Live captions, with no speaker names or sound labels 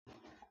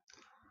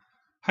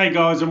Hey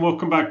guys, and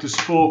welcome back to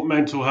Sport,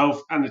 Mental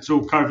Health, and it's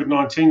all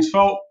COVID-19's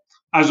fault.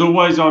 As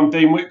always, I'm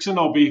Dean Wixon.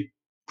 I'll be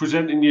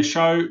presenting your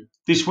show.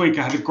 This week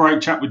I had a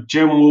great chat with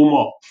Jen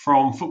Wilmot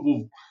from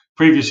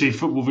previously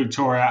Football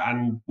Victoria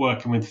and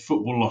working with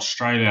Football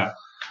Australia.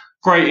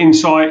 Great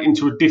insight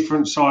into a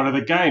different side of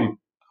the game.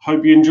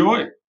 Hope you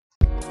enjoy.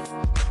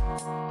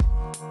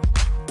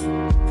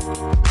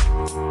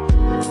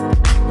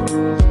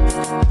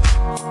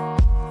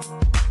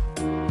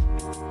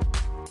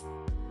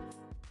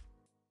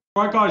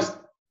 Right, guys,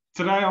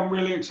 today I'm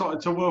really excited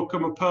to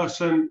welcome a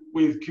person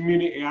with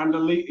community and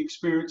elite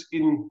experience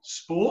in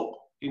sport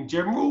in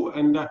general.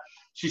 And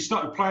she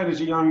started playing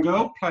as a young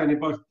girl, playing in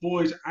both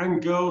boys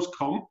and girls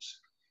comps.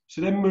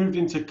 She then moved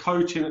into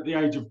coaching at the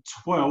age of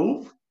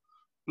 12,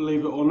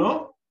 believe it or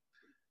not.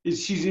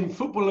 She's in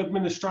football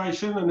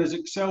administration and has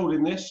excelled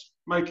in this,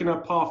 making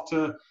her path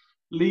to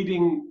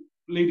leading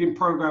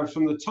programs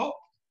from the top.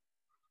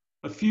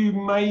 A few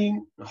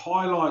main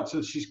highlights: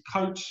 as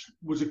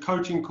was a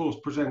coaching course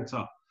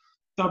presenter,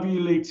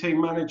 W League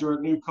team manager at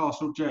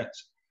Newcastle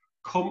Jets,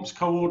 comps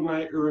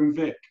coordinator in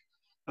Vic,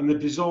 and the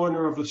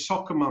designer of the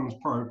Soccer Mums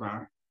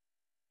program.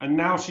 And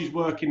now she's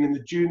working in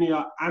the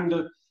junior and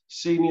the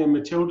senior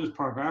Matildas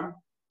program.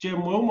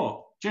 Jen Wilmot.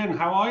 Jen,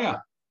 how are you?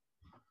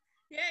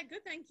 Yeah,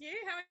 good, thank you.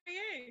 How are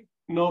you?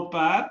 Not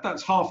bad.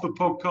 That's half the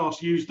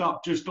podcast used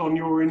up just on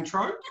your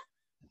intro.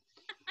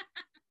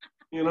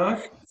 You know? It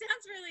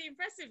sounds really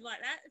impressive like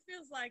that. It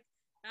feels like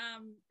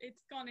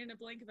it's gone in a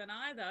blink of an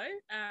eye, though,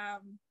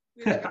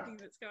 with everything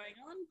that's going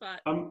on.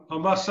 But I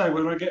must say,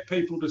 when I get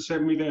people to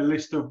send me their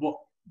list of what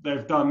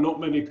they've done,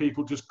 not many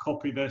people just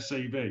copy their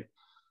CV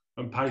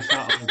and paste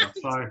that over.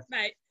 So,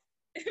 mate,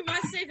 my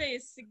CV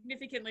is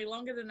significantly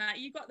longer than that.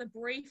 You got the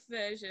brief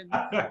version.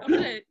 I'm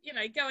gonna,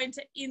 go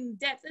into in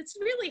depth. It's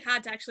really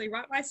hard to actually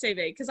write my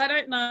CV because I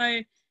don't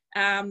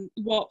know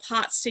what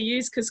parts to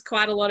use, because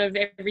quite a lot of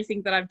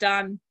everything that I've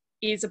done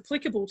is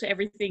applicable to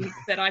everything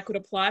that I could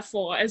apply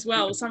for as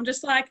well. So I'm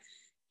just like,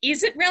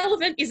 is it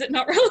relevant? Is it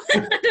not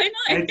relevant? I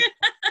don't know.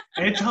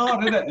 It's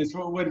hard, isn't it? It's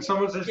when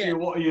someone says to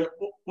you,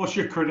 what's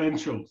your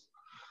credentials?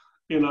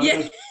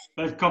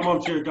 They've come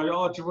on to you and go,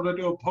 oh, do you want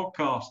to do a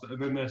podcast?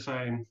 And then they're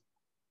saying,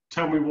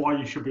 tell me why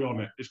you should be on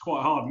it. It's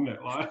quite hard, isn't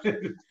it? Like,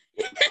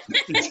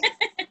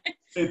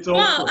 it's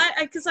awful. Well,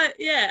 I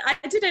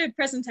did a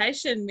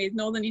presentation with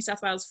Northern New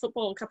South Wales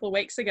Football a couple of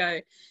weeks ago.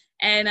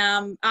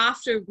 And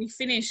after we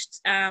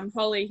finished,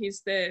 Holly,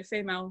 who's the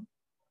female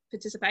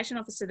participation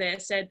officer there,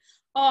 said,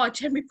 oh,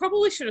 Jen, we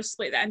probably should have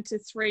split that into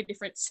 3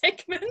 different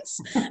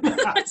segments.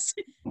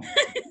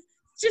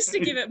 Just to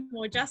give it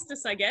more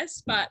justice, I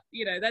guess. But,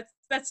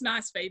 that's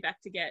nice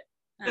feedback to get.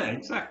 Yeah,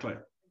 exactly.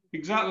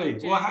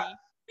 Well,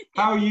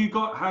 how are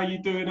you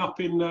doing up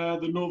in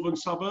the northern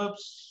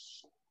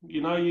suburbs?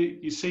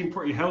 You seem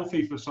pretty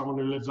healthy for someone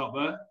who lives up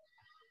there.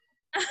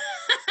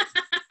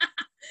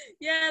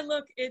 Yeah,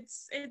 look,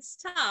 it's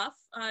tough.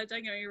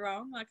 Don't get me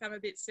wrong. Like, I'm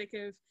a bit sick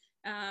of,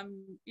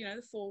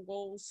 the 4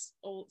 walls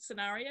all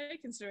scenario,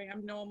 considering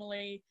I'm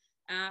normally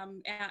out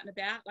and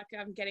about. Like,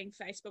 I'm getting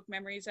Facebook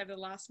memories over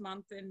the last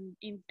month, and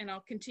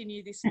I'll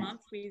continue this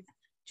month with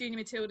Junior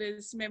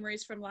Matildas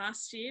memories from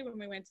last year when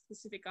we went to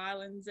Pacific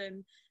Islands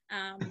and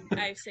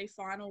AFC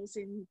finals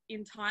in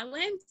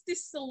Thailand.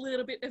 This is a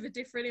little bit of a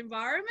different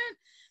environment.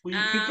 Well,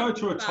 you could go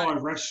to a Thai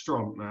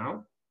restaurant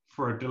now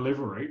for a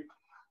delivery.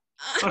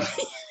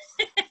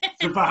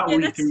 It's about all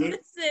you can do.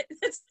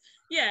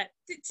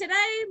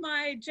 Today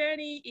my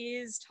journey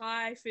is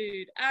Thai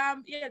food.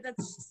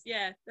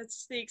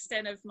 That's the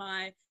extent of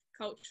my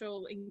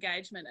cultural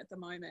engagement at the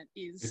moment,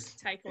 is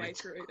takeaway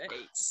through Uber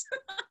Eats.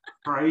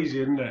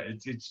 Crazy, isn't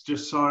it? It's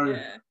just so.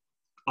 Yeah.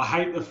 I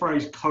hate the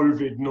phrase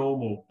COVID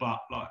normal, but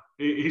like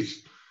it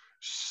is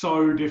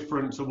so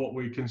different to what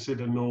we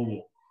consider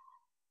normal.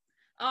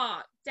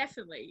 Oh,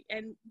 definitely.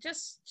 And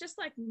just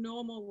like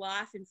normal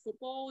life in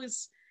football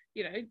is,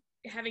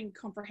 having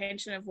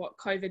comprehension of what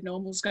COVID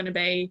normal is going to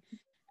be,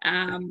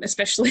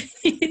 especially,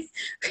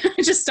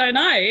 I just don't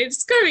know.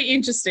 It's going to be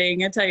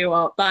interesting, I tell you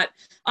what. But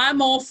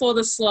I'm all for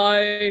the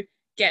slow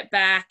get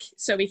back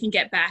so we can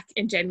get back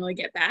and generally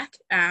get back.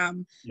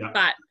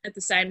 But at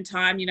the same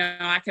time,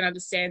 I can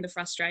understand the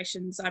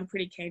frustrations. I'm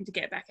pretty keen to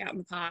get back out in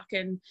the park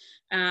and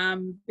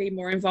be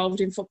more involved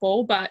in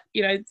football. But,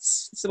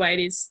 it's the way it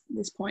is at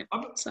this point.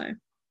 So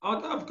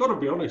I've got to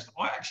be honest.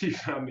 I actually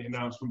found the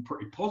announcement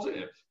pretty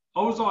positive.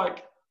 I was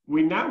like,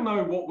 we now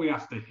know what we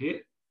have to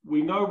hit.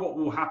 We know what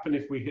will happen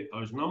if we hit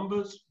those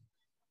numbers.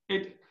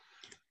 I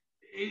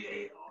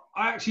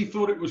actually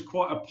thought it was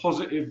quite a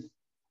positive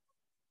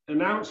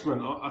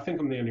announcement. I think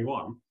I'm the only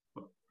one.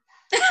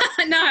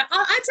 No,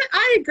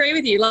 I agree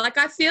with you. Like,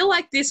 I feel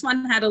like this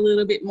one had a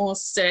little bit more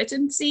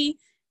certainty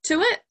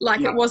to it. Like,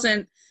 It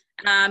wasn't,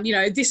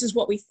 this is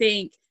what we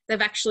think.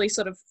 They've actually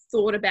sort of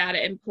thought about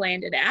it and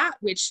planned it out,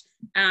 which,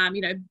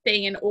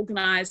 being an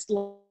organised,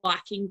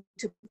 liking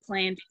to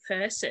plan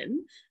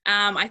person,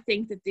 I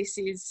think that this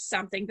is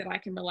something that I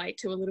can relate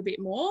to a little bit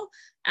more.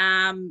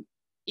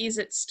 is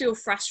it still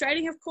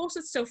frustrating? Of course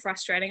it's still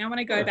frustrating. I want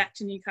to go back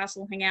to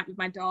Newcastle, hang out with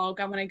my dog.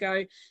 I want to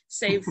go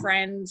see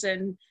friends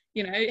and,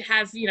 you know,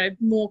 have, you know,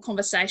 more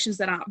conversations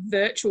that aren't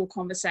virtual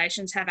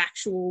conversations, have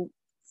actual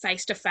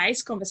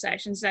face-to-face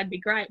conversations. That'd be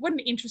great. What an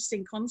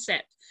interesting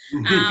concept.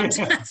 To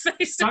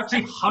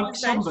actually hug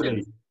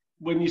somebody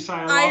when you say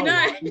hello. I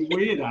know.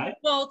 Weird, eh?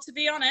 Well, to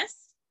be honest,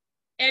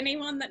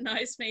 anyone that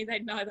knows me, they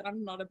know that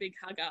I'm not a big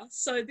hugger.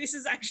 So this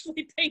has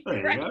actually been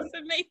great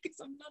for me because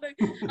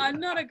I'm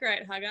not a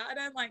great hugger. I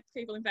don't like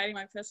people invading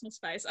my personal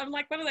space. I'm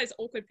like one of those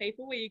awkward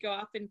people where you go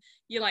up and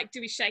you're like,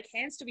 do we shake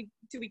hands? Do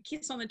we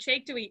kiss on the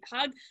cheek? Do we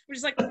hug? We're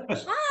just like,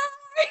 hi.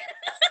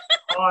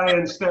 Hi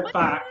and step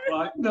back.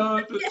 Like,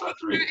 no, don't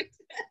touch me.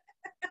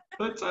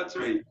 Don't touch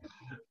me.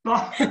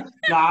 But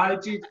no,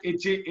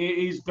 it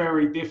is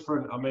very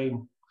different. I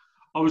mean,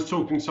 I was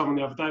talking to someone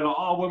the other day, like,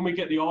 oh, when we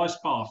get the ice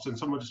baths, and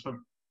someone just went,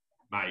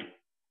 mate,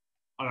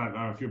 I don't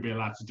know if you'll be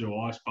allowed to do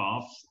ice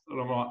baths. And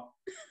I'm like,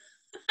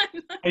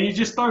 and you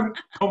just don't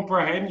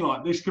comprehend,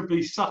 like, this could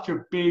be such a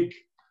big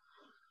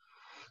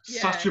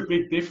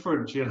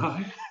difference, you know?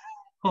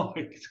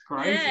 Like, it's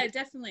crazy. Yeah,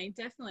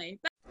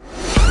 definitely.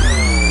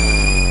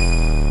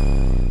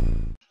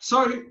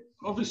 So,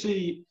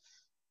 obviously,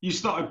 you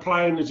started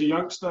playing as a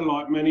youngster,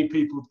 like many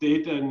people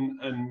did,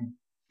 and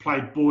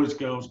played boys,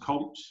 girls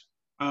comps,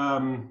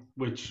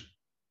 which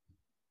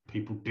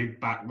people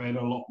did back then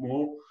a lot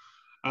more,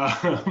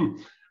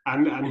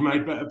 and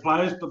made better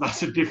players, but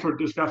that's a different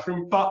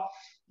discussion. But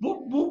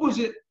what was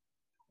it,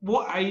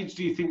 what age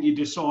do you think you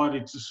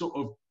decided to sort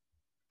of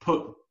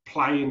put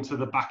play into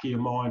the back of your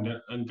mind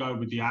and go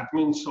with the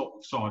admin sort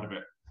of side of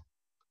it,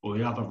 or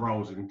the other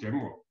roles in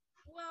general?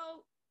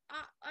 Well,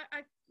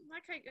 I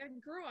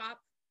grew up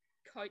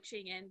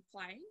coaching and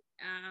playing,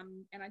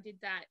 and I did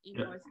that in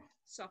both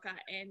soccer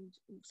and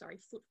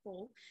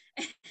football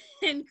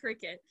and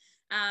cricket.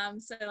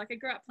 So like I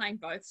grew up playing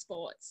both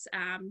sports,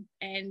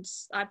 and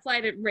I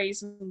played at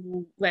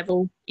reasonable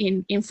level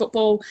in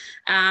football,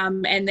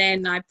 and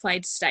then I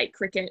played state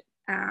cricket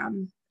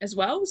as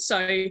well. So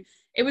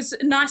it was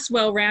nice,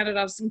 well-rounded.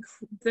 I was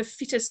the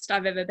fittest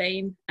I've ever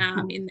been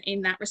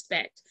in that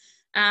respect.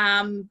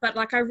 But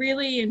like I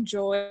really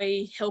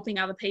enjoy helping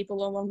other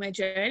people along their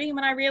journey. And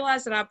when I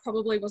realized that I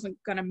probably wasn't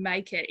going to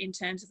make it in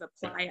terms of a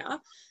player,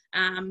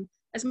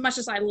 as much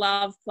as I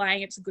love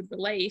playing, it's a good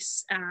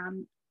release.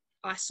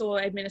 I saw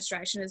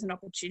administration as an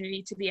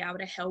opportunity to be able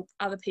to help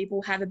other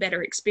people have a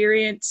better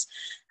experience,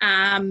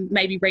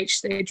 maybe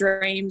reach their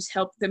dreams,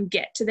 help them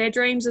get to their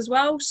dreams as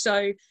well.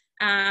 So,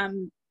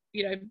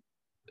 you know,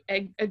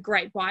 a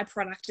great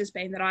byproduct has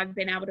been that I've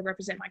been able to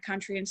represent my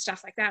country and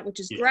stuff like that, which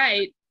is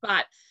great.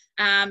 But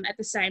at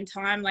the same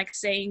time, like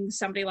seeing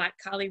somebody like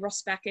Carly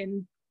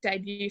Rosbakken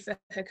debut for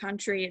her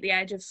country at the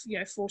age of,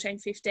 14,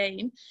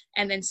 15,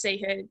 and then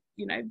see her,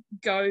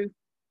 go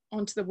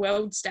onto the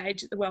world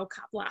stage at the World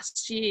Cup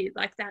last year,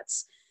 like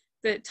that's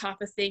the type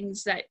of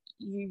things that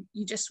you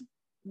just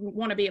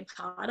want to be a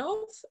part of.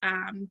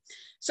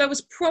 So it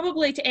was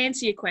probably, to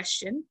answer your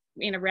question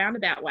in a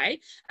roundabout way,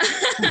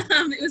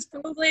 it was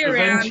probably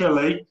around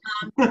eventually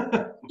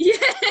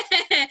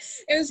it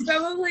was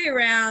probably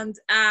around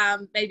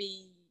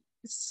maybe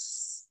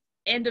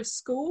end of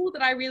school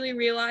that I really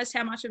realized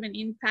how much of an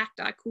impact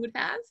I could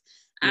have,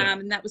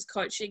 and that was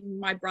coaching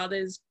my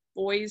brother's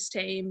boys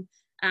team,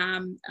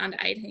 under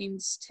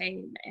 18s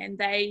team, and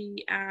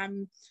they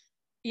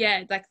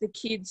like the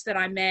kids that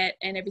I met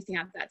and everything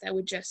like that, they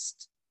were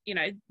just,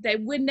 they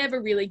were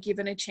never really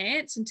given a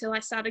chance until I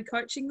started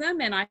coaching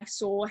them, and I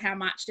saw how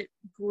much it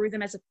grew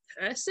them as a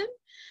person.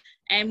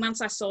 And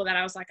once I saw that,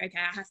 I was like, okay,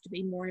 I have to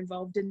be more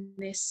involved in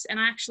this. And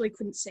I actually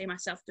couldn't see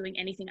myself doing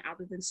anything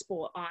other than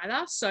sport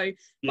either. So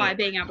by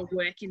being able to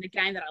work in the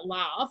game that I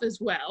love as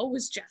well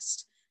was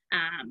just,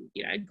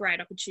 a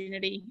great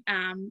opportunity.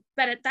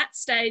 But at that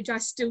stage, I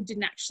still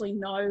didn't actually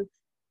know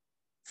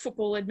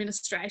football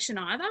administration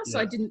either. So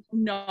I didn't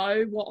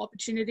know what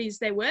opportunities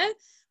there were.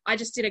 I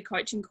just did a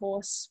coaching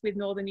course with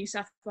Northern New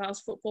South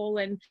Wales Football,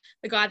 and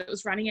the guy that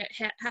was running it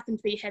happened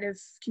to be head of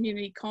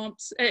community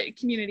comps,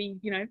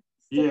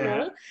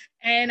 football.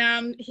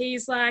 And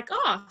he's like,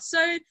 oh,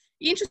 so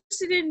you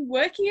interested in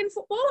working in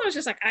football? I was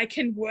just like, I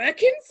can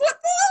work in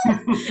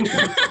football?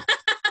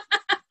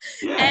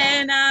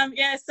 And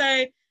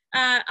so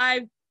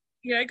I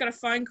got a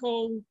phone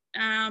call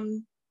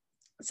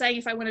saying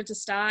if I wanted to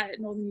start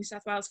at Northern New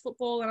South Wales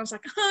Football, and I was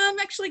like, I'm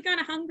actually going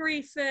to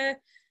Hungary for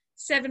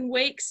 7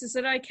 weeks. Is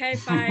it okay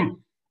if I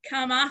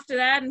come after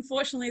that?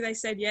 Unfortunately, they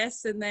said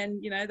yes, and then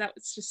that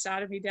was just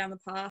started me down the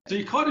path. So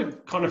you kind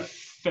of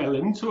fell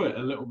into it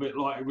a little bit,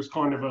 like it was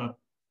kind of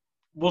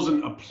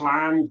wasn't a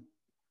planned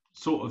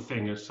sort of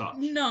thing as such.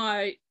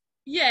 Like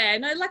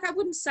I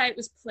wouldn't say it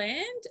was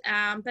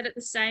planned, but at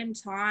the same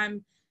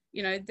time,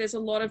 there's a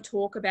lot of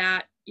talk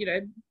about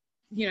the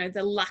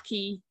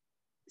lucky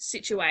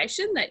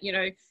situation that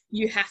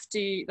you have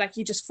to, like,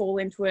 you just fall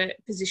into a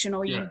position,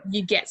 or you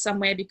get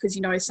somewhere because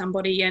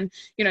somebody, and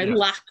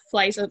luck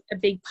plays a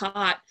big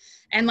part.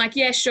 And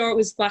sure, it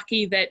was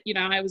lucky that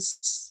I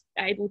was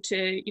able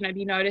to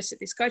be noticed at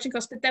this coaching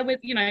course, but there were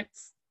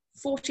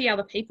 40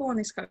 other people on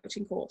this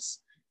coaching course.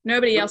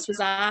 Nobody else was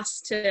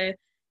asked to,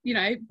 you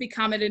know,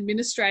 become an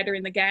administrator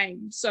in the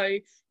game. So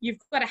you've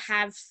got to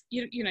have,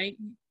 you know,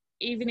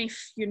 even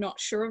if you're not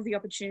sure of the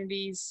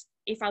opportunities,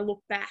 if I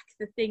look back,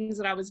 the things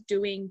that I was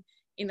doing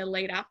in the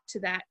lead up to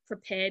that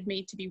prepared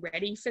me to be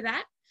ready for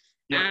that.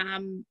 Yeah.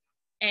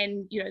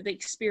 And, you know, the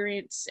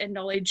experience and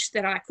knowledge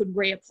that I could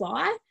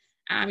reapply.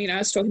 You know, I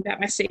was talking about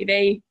my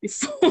CV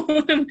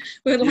before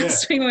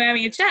last week we were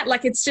having a chat.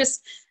 Like, it's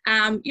just,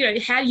 you know,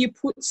 how do you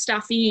put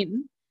stuff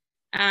in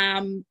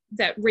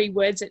that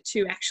rewords it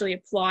to actually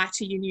apply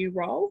to your new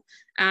role?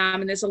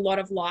 And there's a lot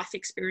of life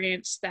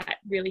experience that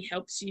really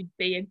helps you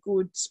be a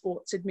good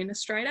sports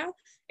administrator.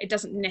 It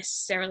doesn't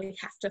necessarily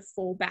have to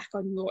fall back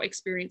on your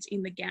experience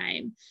in the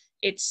game.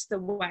 It's the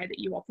way that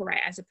you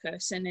operate as a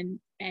person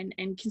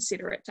and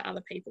consider it to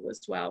other people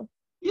as well.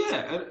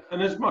 Yeah,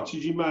 and as much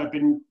as you may have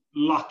been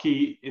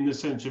lucky in the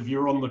sense of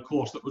you're on the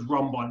course that was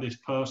run by this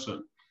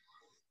person,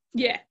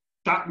 yeah,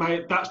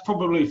 that's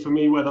probably for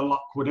me where the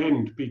luck would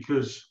end,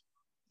 because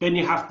then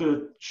you have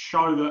to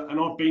show that, and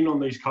I've been on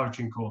these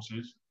coaching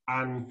courses,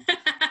 and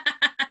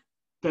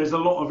there's a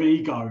lot of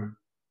ego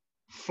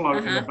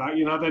floating about.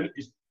 You know, then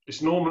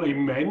it's normally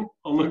men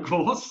on the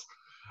course.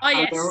 Oh,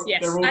 yes,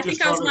 yes. I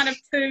think I was one of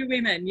 2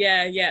 women.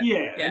 Yeah.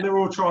 And they're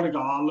all trying to go,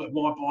 oh, look,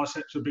 my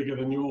biceps are bigger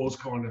than yours,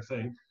 kind of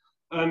thing.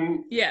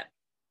 And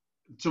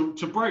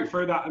to break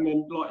through that, and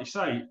then, like you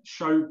say,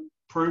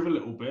 prove a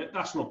little bit,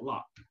 that's not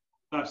luck.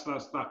 That's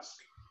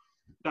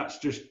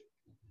just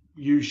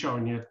you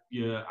showing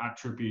your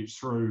attributes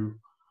through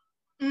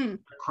a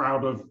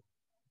crowd of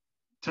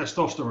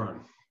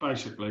testosterone,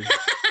 basically.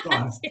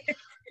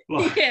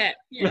 Yeah.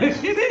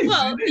 It is.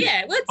 Well, it is.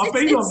 yeah. Well,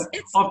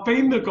 I've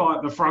been the guy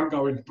at the front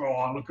going,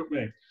 "Oh, look at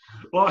me,"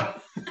 like,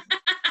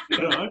 you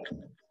know.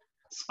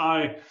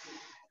 So,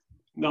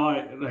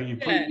 no,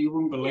 you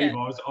wouldn't believe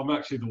I'm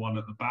actually the one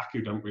at the back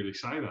who don't really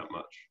say that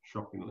much,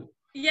 shockingly.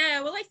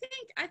 Yeah. Well,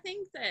 I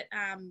think that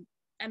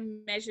a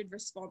measured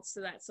response to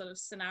that sort of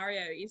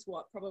scenario is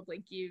what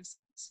probably gives,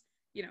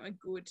 you know, a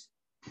good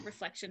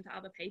reflection to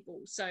other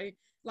people. So,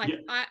 like,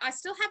 I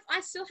still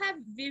have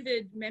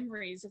vivid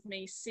memories of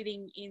me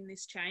sitting in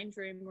this change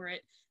room where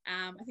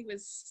I think it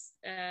was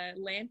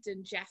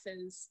Lambton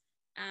Jaffers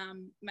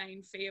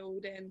main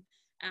field, and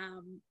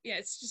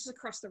it's just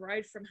across the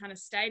road from Hunter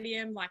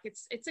Stadium. Like,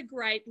 it's a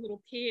great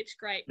little pitch,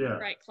 great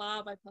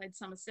club. I played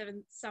summer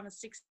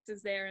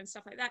sixes there and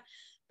stuff like that.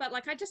 But,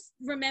 like, I just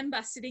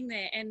remember sitting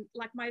there and,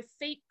 like, my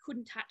feet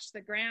couldn't touch the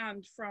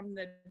ground from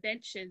the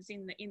benches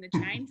in the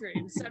change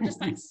room. So I'm just,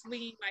 like,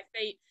 swinging my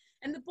feet.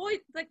 And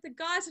the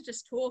guys are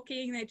just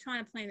talking. They're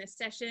trying to plan their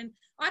session.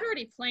 I'd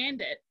already planned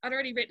it. I'd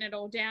already written it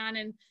all down,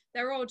 and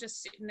they're all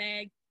just sitting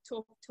there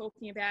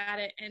talking about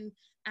it. And,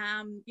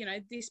 you know,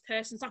 this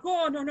person's like,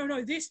 oh,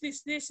 no, this.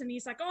 And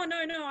he's like, oh,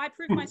 no, I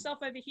proved myself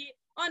over here.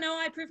 Oh, no,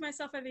 I proved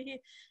myself over here.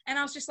 And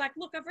I was just like,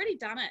 look, I've already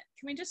done it.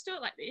 Can we just do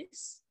it like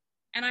this?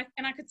 And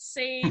I could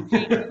see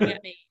Pete looking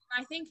at me.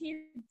 I think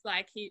he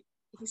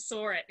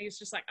saw it. And he was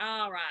just like,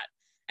 oh, right.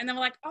 And then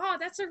we're like, oh,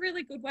 that's a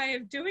really good way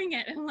of doing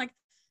it. And I'm like,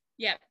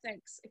 yeah,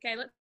 thanks. Okay,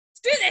 let's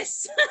do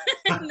this.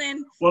 And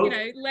then, you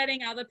know,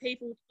 letting other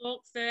people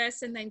talk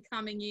first and then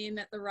coming in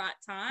at the right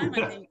time.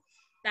 I think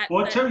that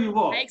tell you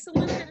what, takes a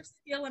little bit of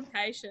skill and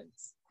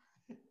patience.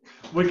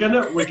 We're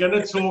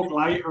gonna talk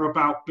later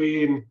about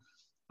being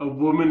a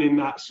woman in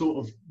that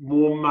sort of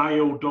more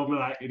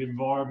male-dominated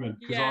environment,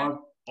 because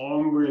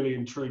I'm really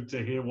intrigued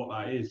to hear what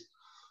that is.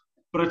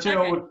 But I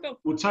tell you what,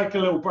 we'll take a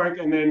little break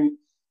and then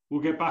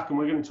we'll get back and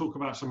we're going to talk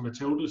about some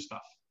Matilda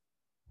stuff.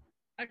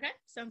 Okay,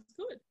 sounds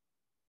good.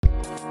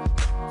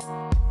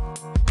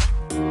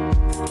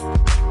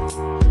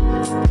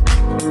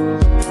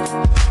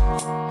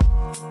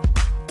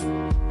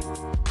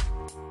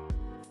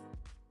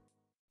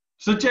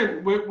 So,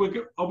 Jen,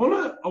 I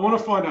want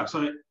to find out.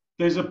 So,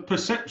 there's a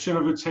perception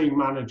of a team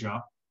manager.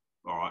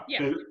 All right.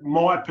 Yeah.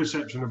 My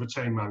perception of a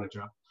team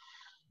manager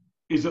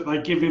is that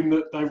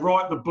they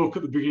write the book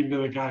at the beginning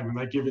of the game and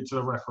they give it to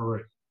the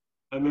referee,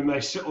 and then they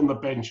sit on the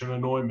bench and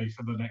annoy me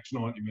for the next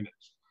 90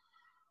 minutes.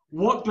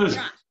 What does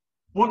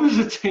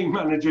a team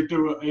manager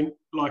do at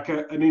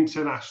an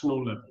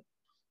international level,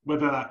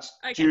 whether that's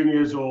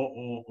juniors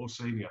or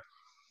senior?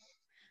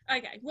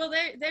 Okay, well,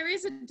 there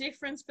is a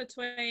difference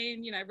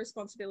between, you know,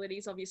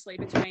 responsibilities, obviously,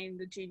 between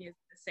the juniors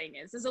and the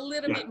seniors. There's a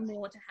little bit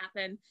more to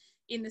happen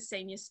in the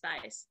senior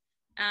space.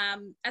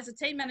 As a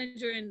team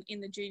manager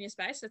in the junior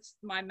space, that's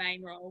my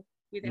main role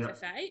with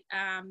FFA,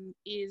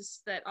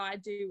 is that I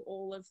do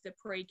all of the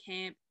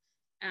pre-camp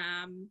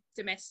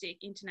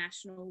domestic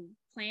international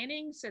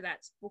planning. So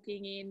that's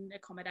booking in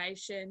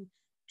accommodation,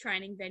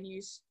 training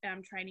venues,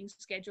 training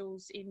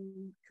schedules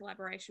in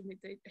collaboration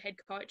with the head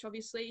coach,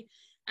 obviously,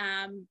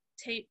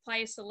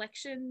 player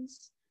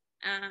selections,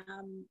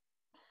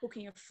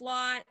 booking of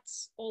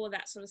flights, all of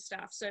that sort of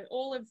stuff. So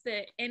all of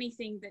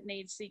anything that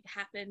needs to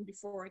happen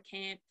before a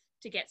camp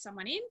to get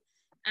someone in.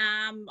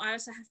 I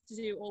also have to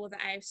do all of the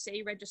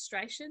AFC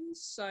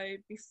registrations. So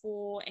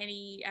before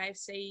any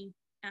AFC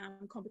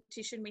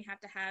competition, we have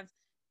to have,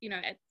 you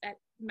know, at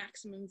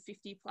maximum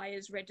 50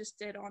 players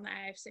registered on the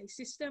AFC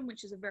system,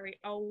 which is a very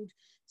old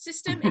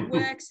system. It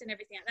works and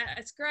everything like that.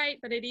 It's great,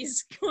 but it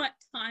is quite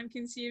time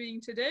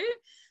consuming to do,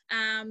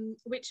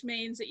 which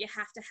means that you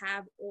have to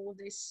have all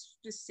this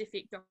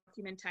specific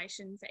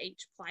documentation for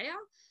each player.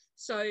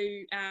 So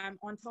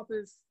on top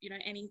of,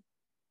 any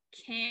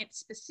camp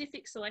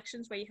specific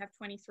selections where you have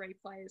 23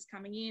 players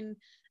coming in,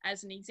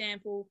 as an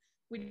example,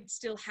 we'd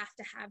still have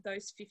to have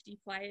those 50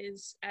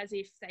 players as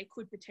if they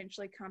could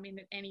potentially come in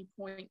at any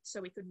point, so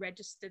we could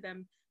register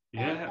them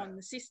on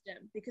the system.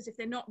 Because if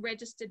they're not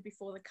registered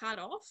before the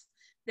cutoff,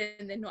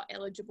 then they're not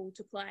eligible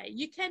to play.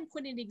 You can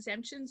put in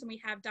exemptions, and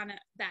we have done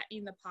that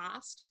in the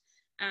past,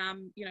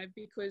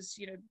 because,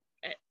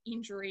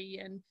 injury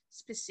and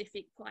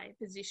specific player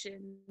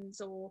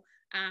positions or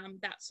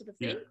that sort of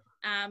thing.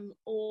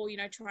 Or,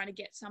 trying to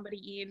get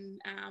somebody in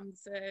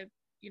for,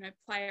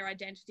 player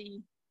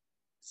identity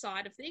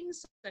side of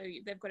things. So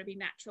they've got to be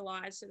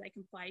naturalised so they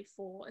can play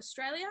for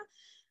Australia.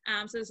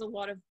 So there's a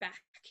lot of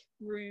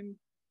backroom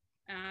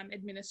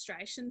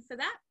administration for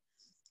that.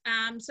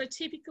 So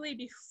typically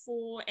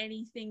before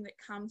anything that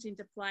comes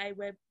into play,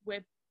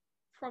 we're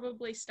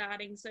probably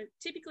starting. So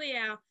typically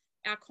our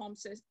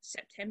comps are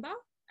September,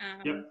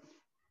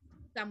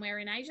 somewhere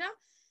in Asia.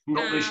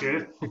 Not this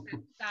year.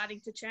 Starting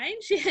to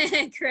change.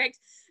 Yeah, correct.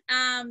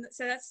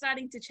 So that's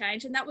starting to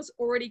change, and that was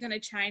already going to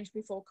change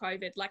before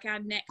COVID. Like our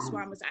next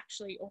one was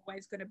actually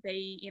always going to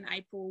be in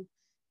April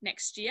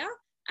next year.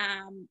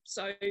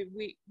 So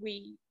we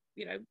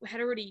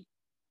had already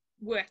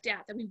worked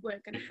out that we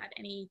weren't going to have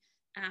any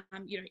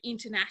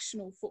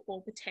international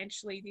football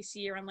potentially this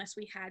year unless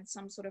we had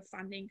some sort of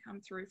funding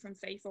come through from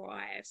FIFA or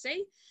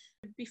IFC.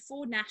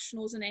 Before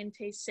nationals and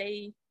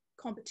NTC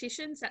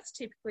competitions, that's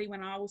typically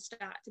when I will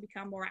start to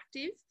become more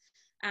active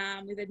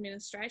with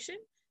administration,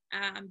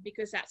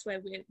 because that's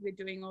where we're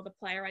doing all the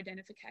player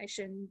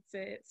identification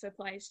for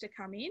players to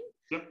come in.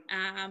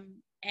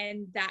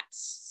 And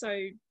that's so,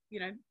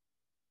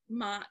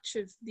 March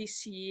of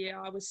this year,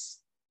 I was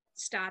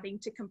starting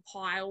to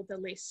compile the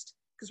list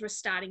because we're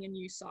starting a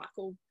new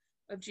cycle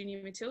of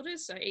Junior Matildas.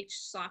 So each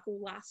cycle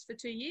lasts for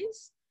 2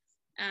 years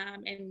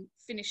and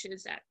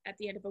finishes at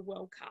the end of a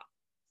World Cup.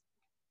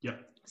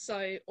 So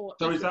if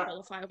we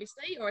qualify,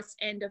 obviously, or it's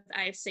end of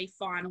AFC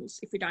finals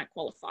if we don't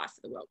qualify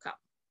for the World Cup.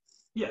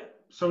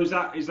 So is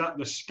that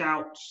the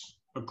scouts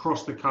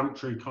across the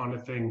country kind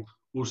of thing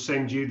will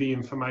send you the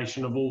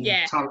information of all the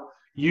talent?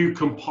 You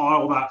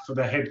compile that for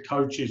the head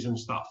coaches and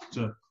stuff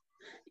to...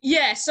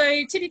 Yeah,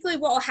 so typically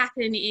what will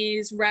happen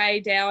is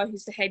Ray Dower,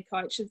 who's the head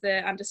coach of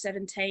the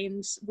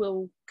under-17s,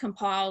 will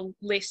compile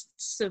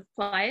lists of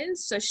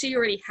players. So she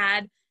already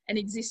had an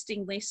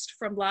existing list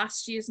from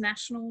last year's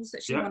nationals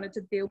that she wanted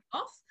to build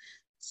off.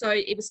 So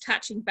it was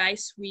touching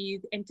base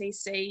with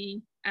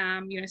NTC,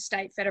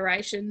 state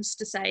federations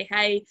to say,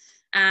 hey,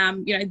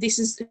 this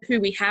is who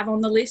we have on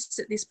the lists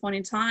at this point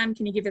in time.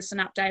 Can you give us an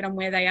update on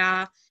where they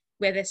are,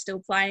 where they're still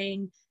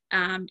playing?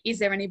 Is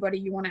there anybody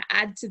you want to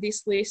add to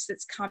this list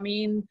that's come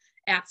in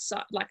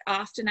outside, like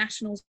after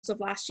nationals of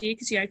last year?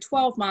 Because,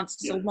 12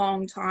 months is a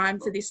long time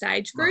for this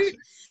age group.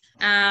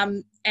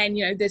 And,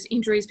 there's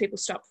injuries, people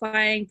stop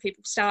playing,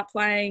 people start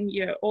playing,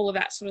 all of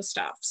that sort of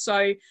stuff.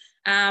 So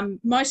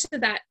most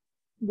of that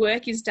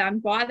work is done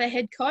by the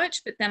head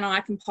coach, but then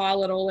I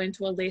compile it all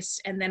into a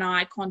list and then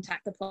I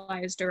contact the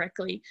players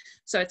directly.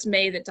 So it's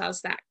me that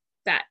does that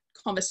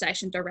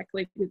conversation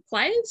directly with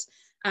players,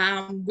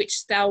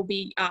 which they'll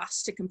be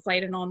asked to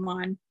complete an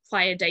online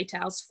player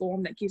details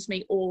form that gives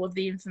me all of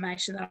the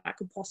information that I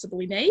could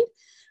possibly need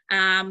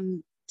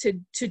to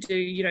do,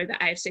 the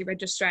AFC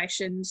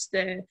registrations,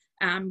 the,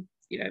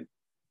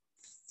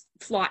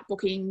 flight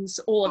bookings,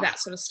 all of that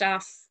sort of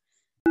stuff.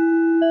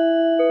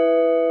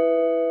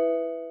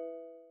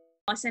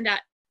 I send out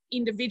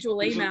individual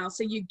emails,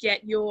 so you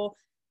get your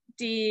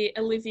dear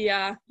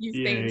Olivia,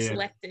 you've been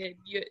selected.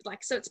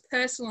 So it's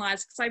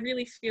personalised, because I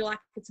really feel like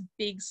it's a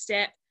big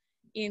step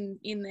in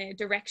their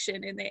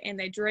direction and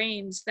their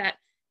dreams. That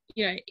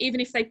even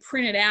if they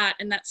print it out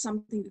and that's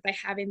something that they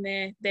have in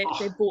their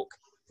book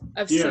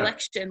of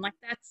selection, like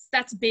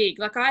that's big.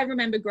 Like I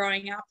remember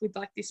growing up with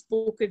like this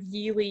book of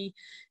yearly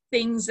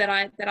things that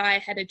I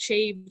had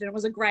achieved, and it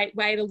was a great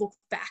way to look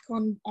back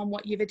on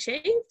what you've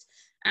achieved.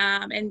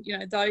 And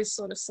those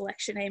sort of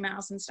selection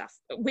emails and stuff,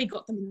 we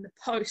got them in the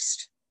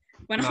post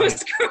when I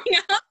was growing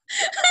up.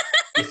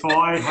 If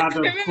I had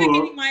a book,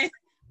 getting my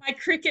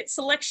cricket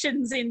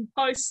selections in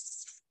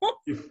posts.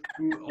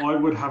 I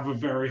would have a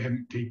very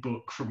empty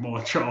book from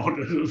my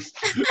childhood of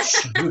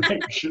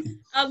selection.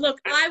 Look,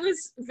 I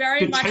was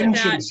very much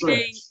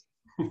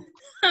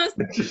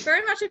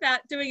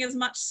about doing as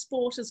much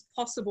sport as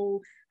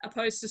possible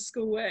opposed to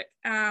schoolwork.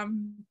 That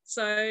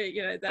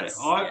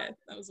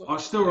was what I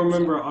still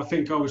remember. I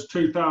think I was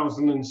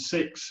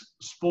 2006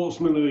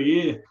 Sportsman of the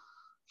Year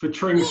for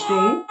Tring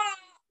School.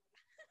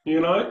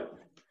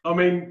 I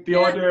mean, the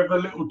idea of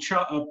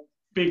a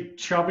big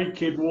chubby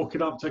kid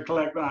walking up to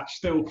collect that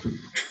still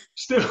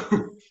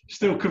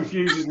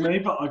confuses me,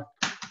 but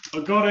I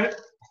got it.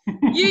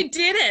 You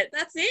did it.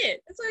 That's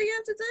it. That's all you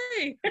have to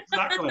do.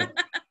 Exactly.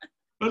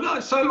 But no,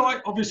 so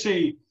like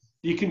obviously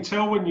you can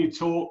tell when you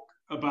talk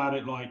about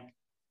it, like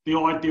the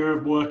idea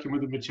of working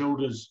with the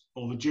Matildas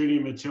or the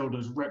junior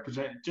Matildas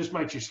represent just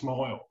makes you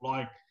smile.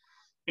 Like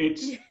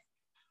it's, Yeah.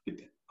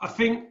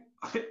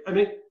 and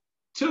it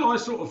till I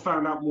sort of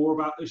found out more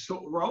about this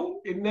sort of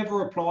role, it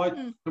never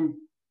applied.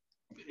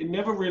 It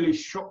never really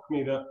shocked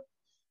me that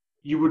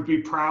you would be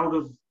proud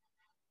of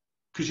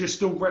because you're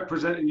still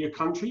representing your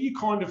country. You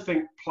kind of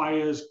think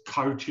players,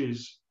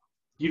 coaches.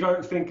 You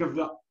don't think of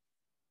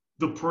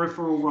the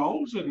peripheral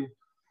roles, and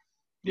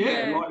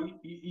like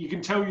you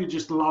can tell you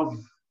just love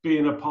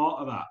being a part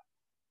of that.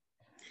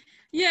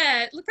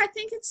 Yeah, look, I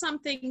think it's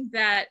something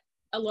that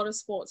a lot of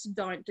sports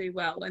don't do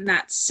well, and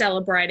that's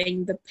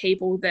celebrating the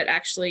people that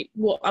actually,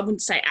 well, I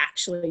wouldn't say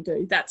actually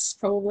do, that's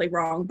probably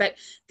wrong, but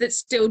that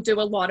still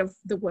do a lot of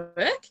the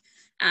work.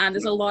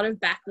 There's a lot of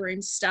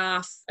backroom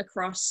staff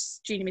across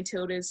junior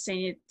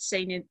Matildas,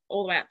 senior,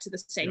 all the way up to the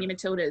senior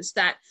Matildas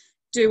that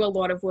do a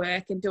lot of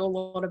work and do a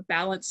lot of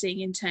balancing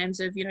in terms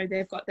of, you know,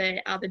 they've got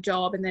their other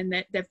job and then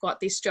they've got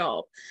this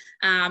job,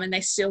 and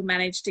they still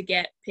manage to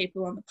get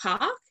people on the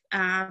park.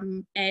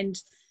 And,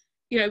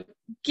 you know,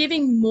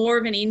 giving more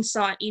of an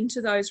insight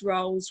into those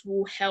roles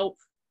will help,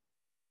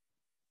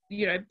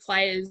 you know,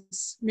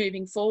 players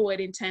moving forward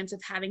in terms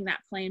of having that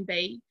plan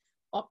B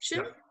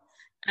option.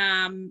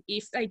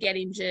 If they get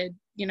injured,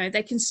 you know,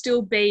 they can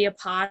still be a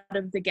part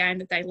of the game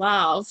that they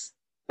love,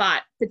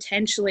 but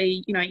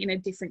potentially, you know, in a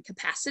different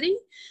capacity.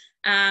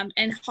 And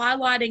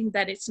highlighting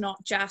that it's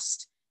not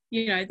just,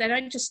 you know, they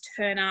don't just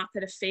turn up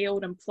at a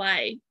field and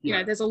play. You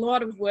know, there's a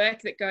lot of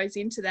work that goes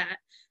into that.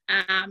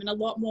 And a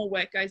lot more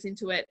work goes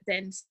into it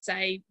than,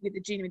 say, with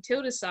the junior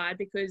Matilda side,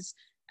 because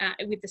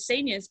with the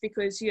seniors,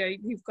 because, you know,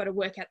 you've got to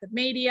work out the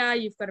media,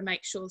 you've got to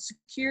make sure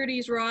security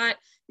is right,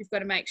 you've got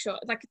to make sure,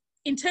 like,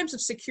 in terms of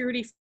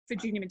security for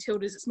junior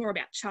Matildas, it's more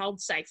about child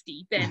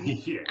safety than,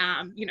 you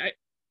know,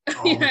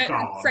 a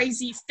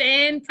crazy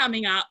fan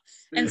coming up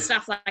and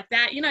stuff like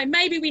that. You know,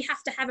 maybe we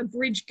have to have a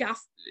bridge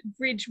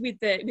with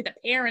the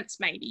parents,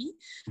 maybe,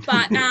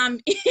 but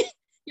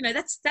you know,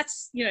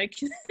 that's you know,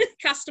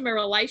 customer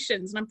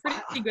relations, and I'm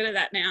pretty good at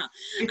that now.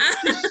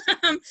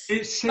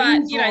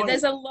 But you know,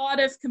 there's a lot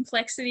of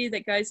complexity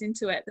that goes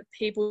into it that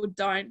people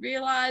don't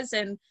realize,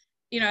 and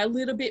you know, a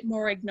little bit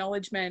more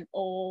acknowledgement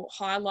or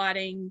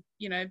highlighting,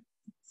 you know,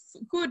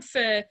 good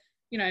for,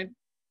 you know,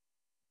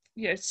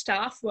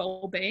 staff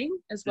well-being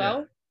as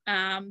well.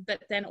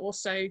 But then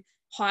also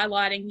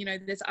highlighting, you know,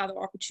 there's other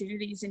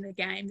opportunities in the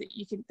game that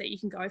you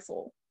can go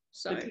for.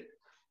 So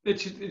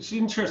it's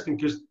interesting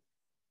because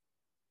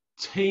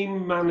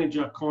team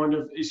manager kind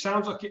of, it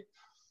sounds like it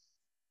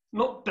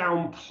not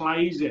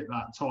downplays it,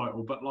 that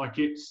title, but like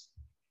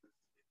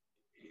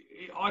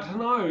I don't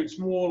know, it's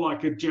more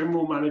like a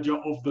general manager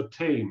of the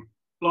team.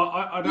 Like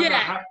I don't know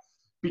how,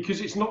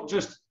 because it's not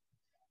just,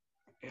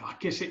 I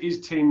guess it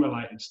is team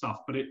related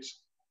stuff, but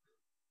it's,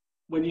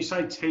 when you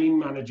say team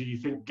manager, you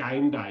think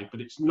game day, but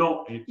it's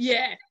not. It's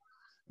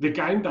the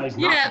game day's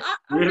nothing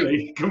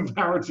really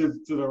comparative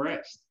to the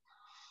rest.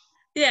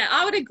 Yeah,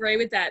 I would agree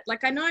with that.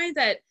 Like, I know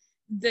that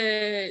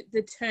the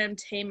term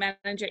team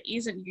manager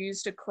isn't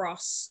used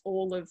across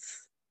all of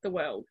the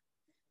world.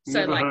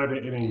 So Never like, heard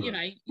it in English.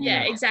 You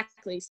know,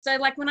 exactly. So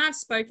like when I've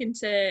spoken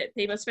to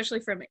people,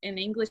 especially from an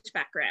English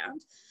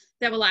background,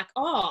 they were like,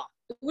 oh,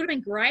 it would have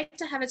been great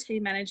to have a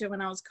team manager when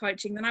I was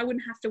coaching. Then I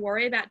wouldn't have to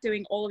worry about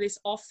doing all of this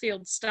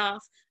off-field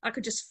stuff. I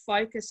could just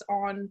focus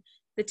on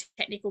the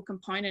technical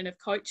component of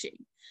coaching,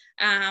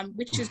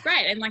 which is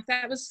great. And like,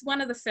 that was one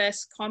of the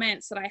first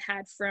comments that I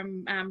had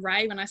from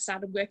Ray when I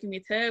started working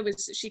with her,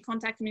 was she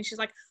contacted me and she's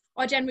like,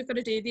 oh, Jen, we've got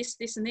to do this,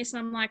 this and this. And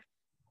I'm like,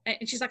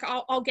 and she's like,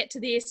 I'll get to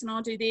this and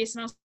I'll do this.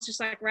 And I was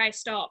just like, Ray,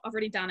 stop. I've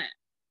already done it.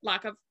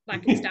 Like,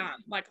 it's done.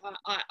 Like,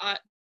 I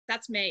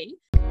that's me.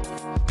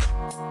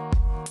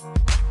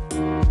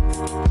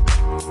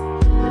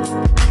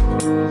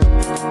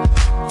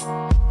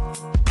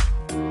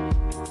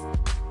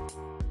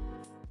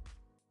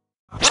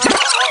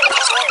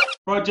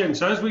 Right, Jen.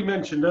 So as we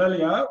mentioned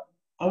earlier,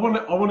 I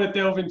want to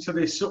delve into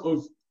this sort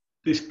of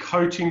this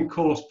coaching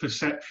course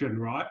perception,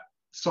 right?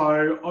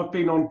 So I've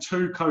been on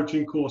 2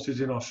 coaching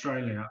courses in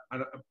Australia,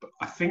 and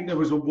I think there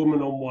was a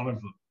woman on one of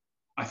them.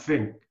 I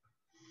think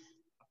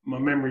my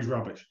memory's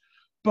rubbish,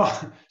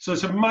 but so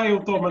it's a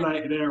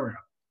male-dominated area.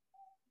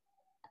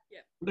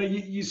 Now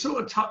you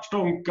sort of touched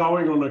on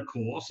going on a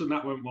course, and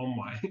that went one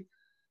way.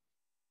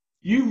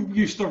 You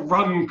used to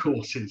run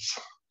courses.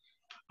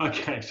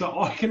 Okay,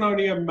 so I can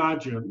only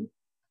imagine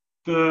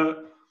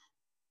the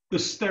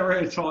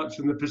stereotypes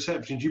and the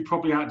perceptions you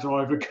probably had to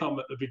overcome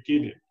at the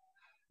beginning.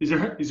 Is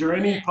there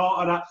any part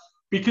of that?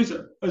 Because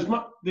as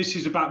much, this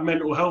is about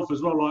mental health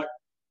as well. Like,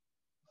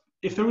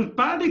 if there was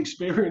bad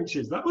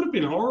experiences, that would have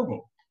been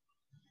horrible.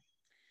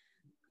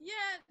 Yeah,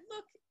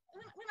 look,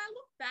 when I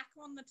look back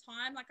on the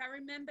time, like, I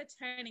remember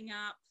turning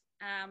up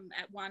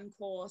at one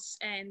course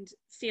and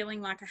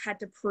feeling like I had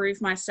to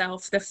prove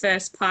myself the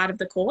first part of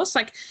the course.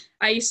 Like,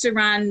 I used to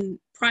run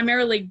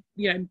primarily,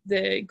 you know,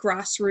 the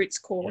grassroots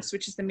course,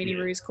 which is the Mini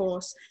Roos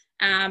course,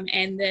 and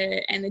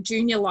the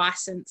junior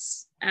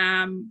license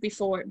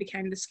before it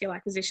became the skill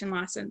acquisition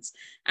license.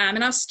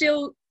 And I was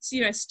still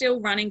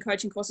running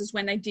coaching courses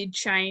when they did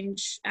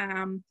change,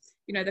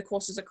 the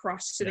courses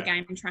across to the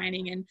game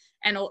training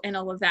and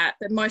all of that.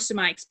 But most of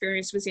my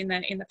experience was in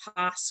the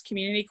past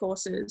community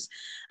courses.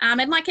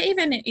 And like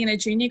even in a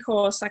junior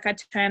course, like I'd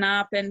turn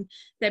up and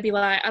they'd be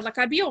like,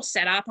 I'd be all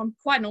set up. I'm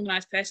quite an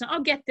organised person.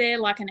 I'll get there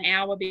like an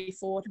hour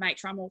before to make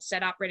sure I'm all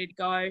set up, ready to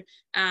go.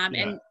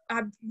 And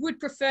I would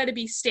prefer to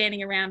be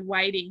standing around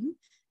waiting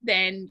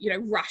than,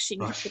 rushing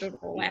to put it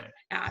all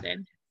out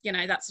and,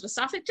 that sort of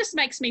stuff. It just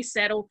makes me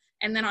settle,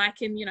 and then I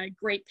can,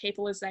 greet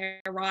people as they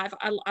arrive.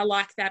 I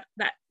like that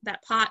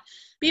part.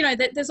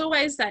 But, there's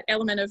always that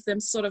element of them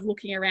sort of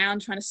looking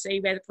around, trying to see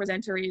where the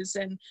presenter is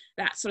and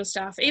that sort of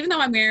stuff. Even though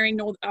I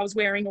was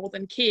wearing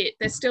Northern kit,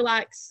 they're still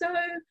like, so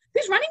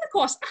who's running the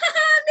course?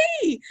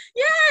 Me!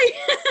 Yay!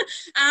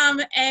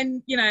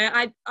 And,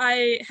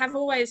 I have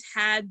always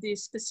had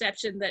this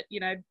perception that,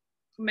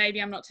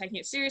 maybe I'm not taking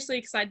it seriously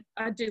because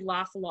I do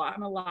laugh a lot.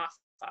 I'm a laugher.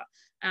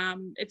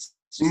 It's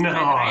just the way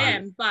that I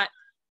am, but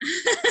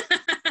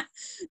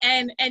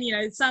and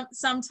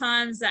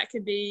sometimes that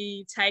could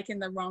be taken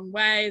the wrong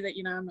way, that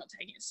I'm not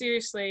taking it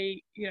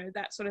seriously,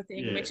 that sort of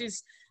thing, which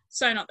is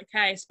so not the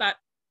case. But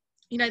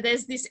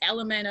there's this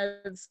element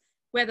of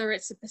whether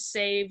it's a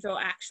perceived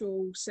or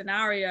actual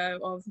scenario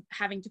of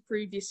having to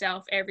prove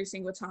yourself every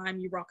single time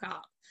you rock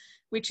up,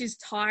 which is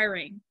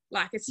tiring.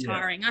 Like, it's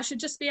tiring. I should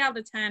just be able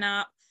to turn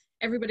up.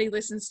 Everybody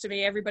listens to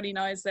me. Everybody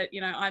knows that,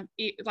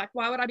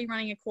 why would I be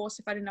running a course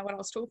if I didn't know what I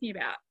was talking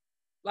about?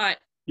 Like,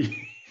 is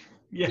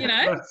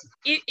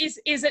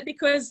it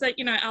because that,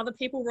 other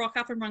people rock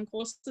up and run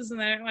courses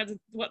and they don't know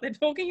what they're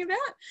talking about?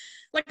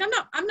 Like,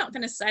 I'm not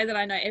going to say that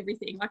I know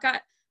everything. Like,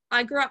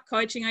 I grew up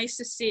coaching. I used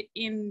to sit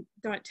in,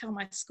 don't tell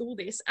my school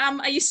this.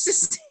 I used to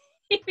sit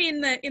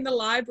in the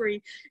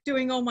library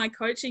doing all my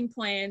coaching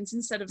plans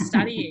instead of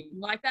studying.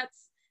 Like,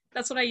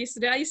 that's what I used to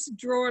do. I used to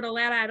draw it all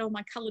out. I had all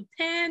my coloured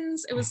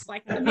pens. It was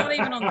like not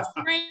even on the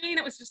screen.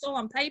 It was just all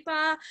on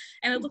paper,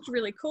 and it looked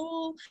really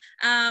cool.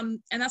 And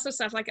that sort of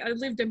stuff. Like, I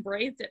lived and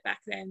breathed it back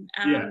then.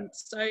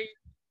 So,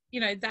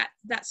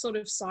 that sort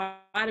of side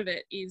of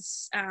it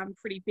is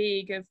pretty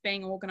big, of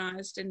being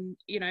organised. And,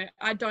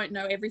 I don't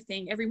know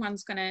everything.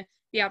 Everyone's going to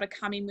be able to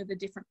come in with a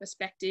different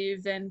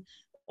perspective. And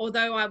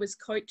although I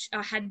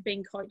had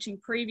been coaching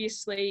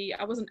previously,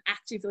 I wasn't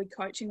actively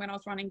coaching when I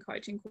was running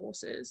coaching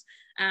courses,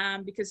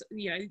 because,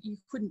 you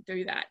couldn't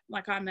do that.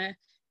 Like,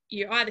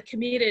 you're either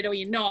committed or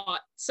you're not.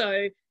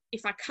 So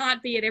if I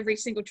can't be at every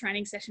single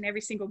training session,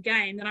 every single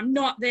game, then I'm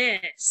not there.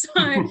 So,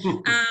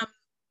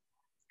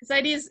 so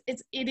it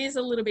is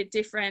a little bit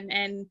different.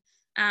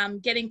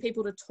 And getting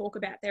people to talk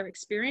about their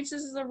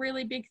experiences is a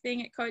really big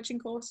thing at coaching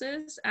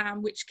courses,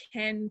 which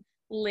can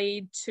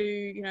lead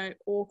to,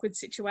 awkward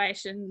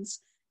situations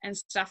and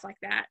stuff like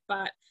that.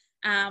 But,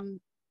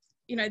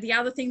 the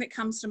other thing that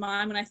comes to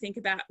mind when I think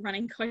about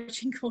running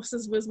coaching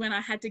courses was when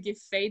I had to give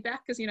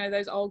feedback, because,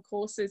 those old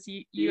courses,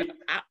 you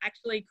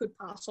actually could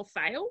pass or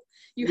fail.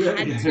 You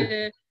had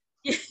to,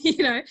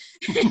 I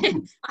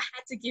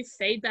had to give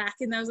feedback,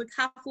 and there was a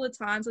couple of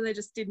times where they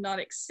just did not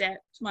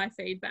accept my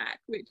feedback,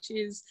 which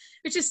is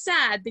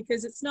sad,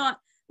 because it's not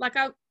like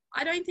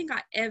I don't think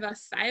I ever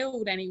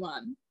failed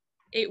anyone.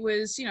 It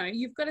was,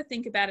 you've got to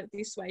think about it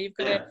this way. You've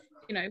got to,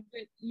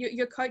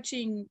 you're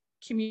coaching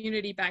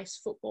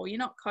community-based football. You're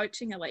not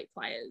coaching elite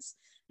players,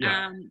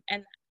 and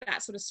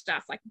that sort of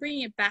stuff. Like,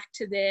 bringing it back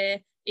to their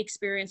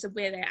experience of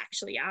where they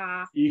actually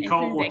are. You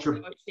can't watch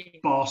a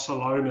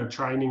Barcelona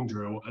training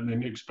drill and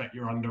then expect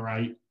your under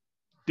 8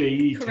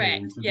 D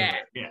team to do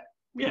it.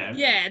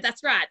 Yeah,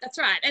 that's right.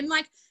 And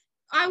like,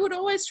 I would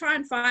always try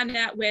and find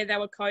out where they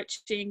were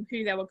coaching,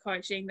 who they were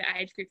coaching, the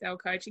age group they were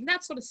coaching,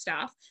 that sort of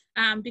stuff.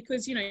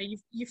 Because,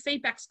 your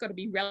feedback's got to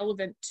be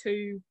relevant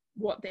to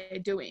what they're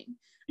doing,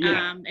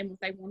 and what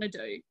they want to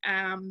do.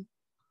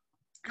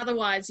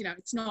 Otherwise,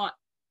 it's not,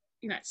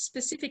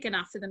 specific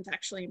enough for them to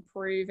actually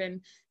improve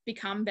and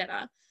become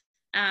better.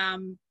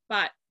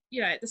 But,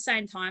 at the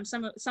same time,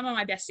 some of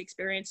my best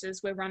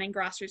experiences were running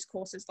grassroots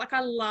courses. Like,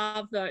 I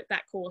love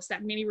that course,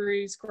 that Mini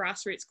Roos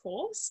grassroots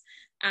course,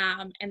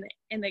 and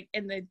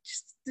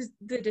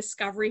the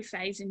discovery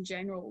phase in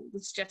general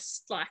was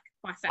just like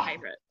my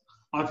favourite.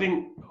 I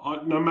think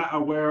no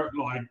matter where,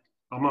 like,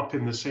 I'm up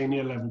in the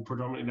senior level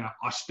predominantly now,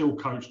 I still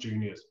coach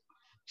juniors.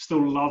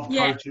 Still love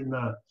coaching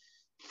the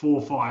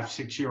 4, 5,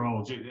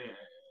 6-year-olds.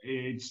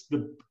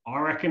 I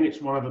reckon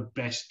it's one of the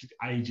best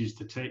ages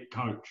to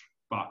coach,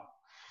 but.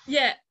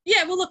 Yeah.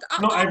 Well, look,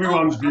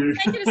 everyone's view.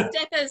 I'll take it a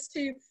step as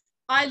to,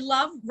 I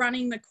love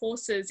running the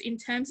courses. In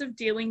terms of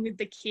dealing with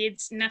the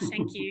kids, no,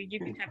 thank you. You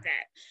can have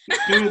that.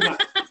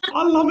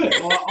 I love it.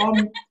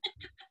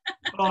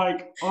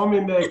 I'm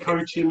in there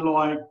coaching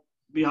like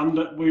the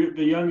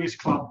youngest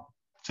club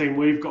team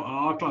we've got.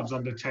 Our club's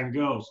under 10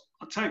 girls.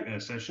 I take their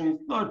sessions,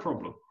 no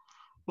problem.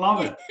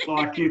 Love it.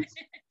 Like, it's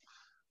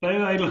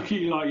they look at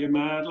you like you're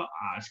mad. Like,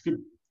 it's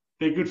good.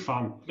 They're good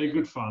fun.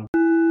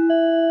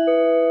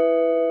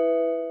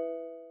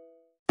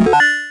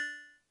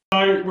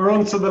 So we're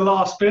on to the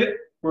last bit.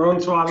 we're on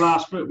to our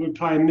last bit. We're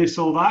playing this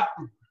or that.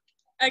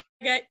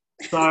 Okay.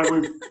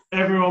 So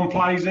everyone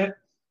plays it.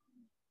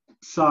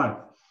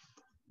 So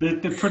they're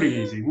pretty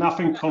easy.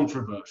 Nothing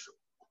controversial.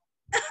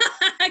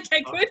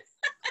 Okay, good.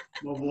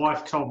 My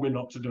wife told me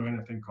not to do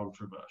anything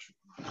controversial.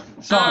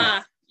 So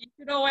you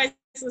should always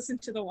listen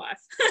to the wife.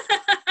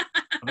 I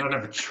don't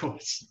have a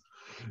choice.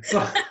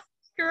 So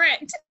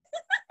Correct.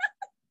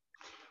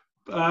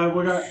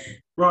 we'll go.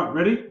 Right,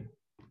 ready?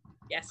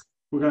 Yes.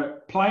 We'll go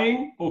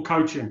playing or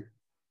coaching?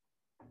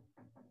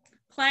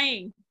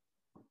 Playing.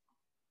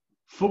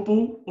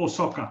 Football or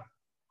soccer?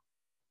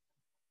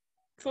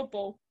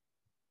 Football.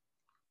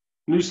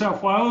 New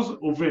South Wales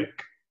or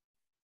Vic?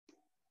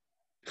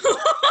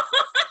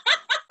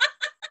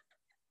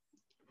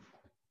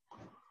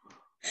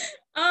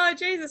 Oh,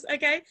 Jesus.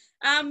 Okay.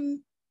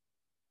 I'm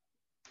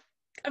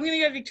going to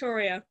go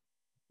Victoria.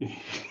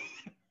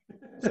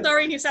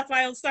 Sorry, New South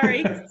Wales.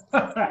 Sorry. Day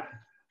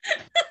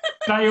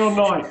or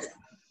night?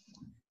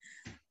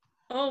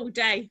 Oh,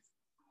 day.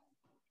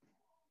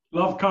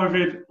 Love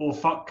COVID or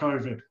fuck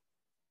COVID?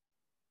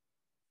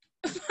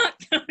 Fuck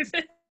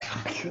COVID.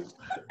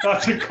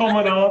 That's a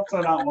common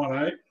answer, that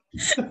one, eh?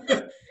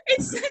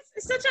 It's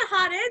such a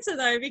hard answer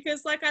though,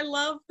 because like I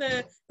love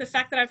the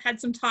fact that I've had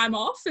some time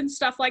off and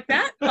stuff like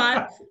that,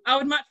 but I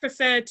would much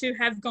prefer to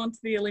have gone to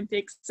the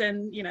Olympics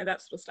and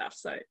that sort of stuff.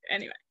 So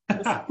anyway.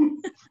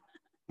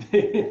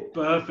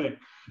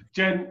 Perfect.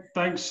 Jen,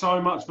 thanks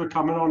so much for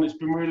coming on. It's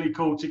been really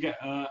cool to get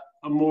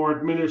a more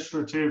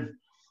administrative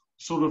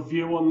sort of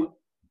view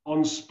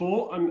on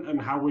sport and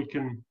how we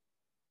can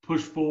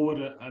push forward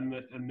and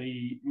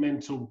the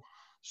mental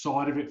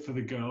side of it for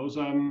the girls.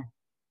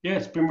 Yeah,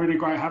 it's been really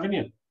great having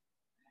you.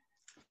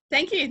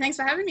 Thank you. Thanks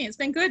for having me. It's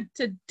been good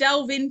to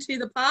delve into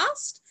the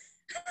past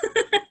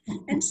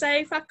and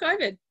say fuck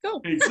COVID.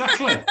 Cool.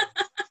 Exactly.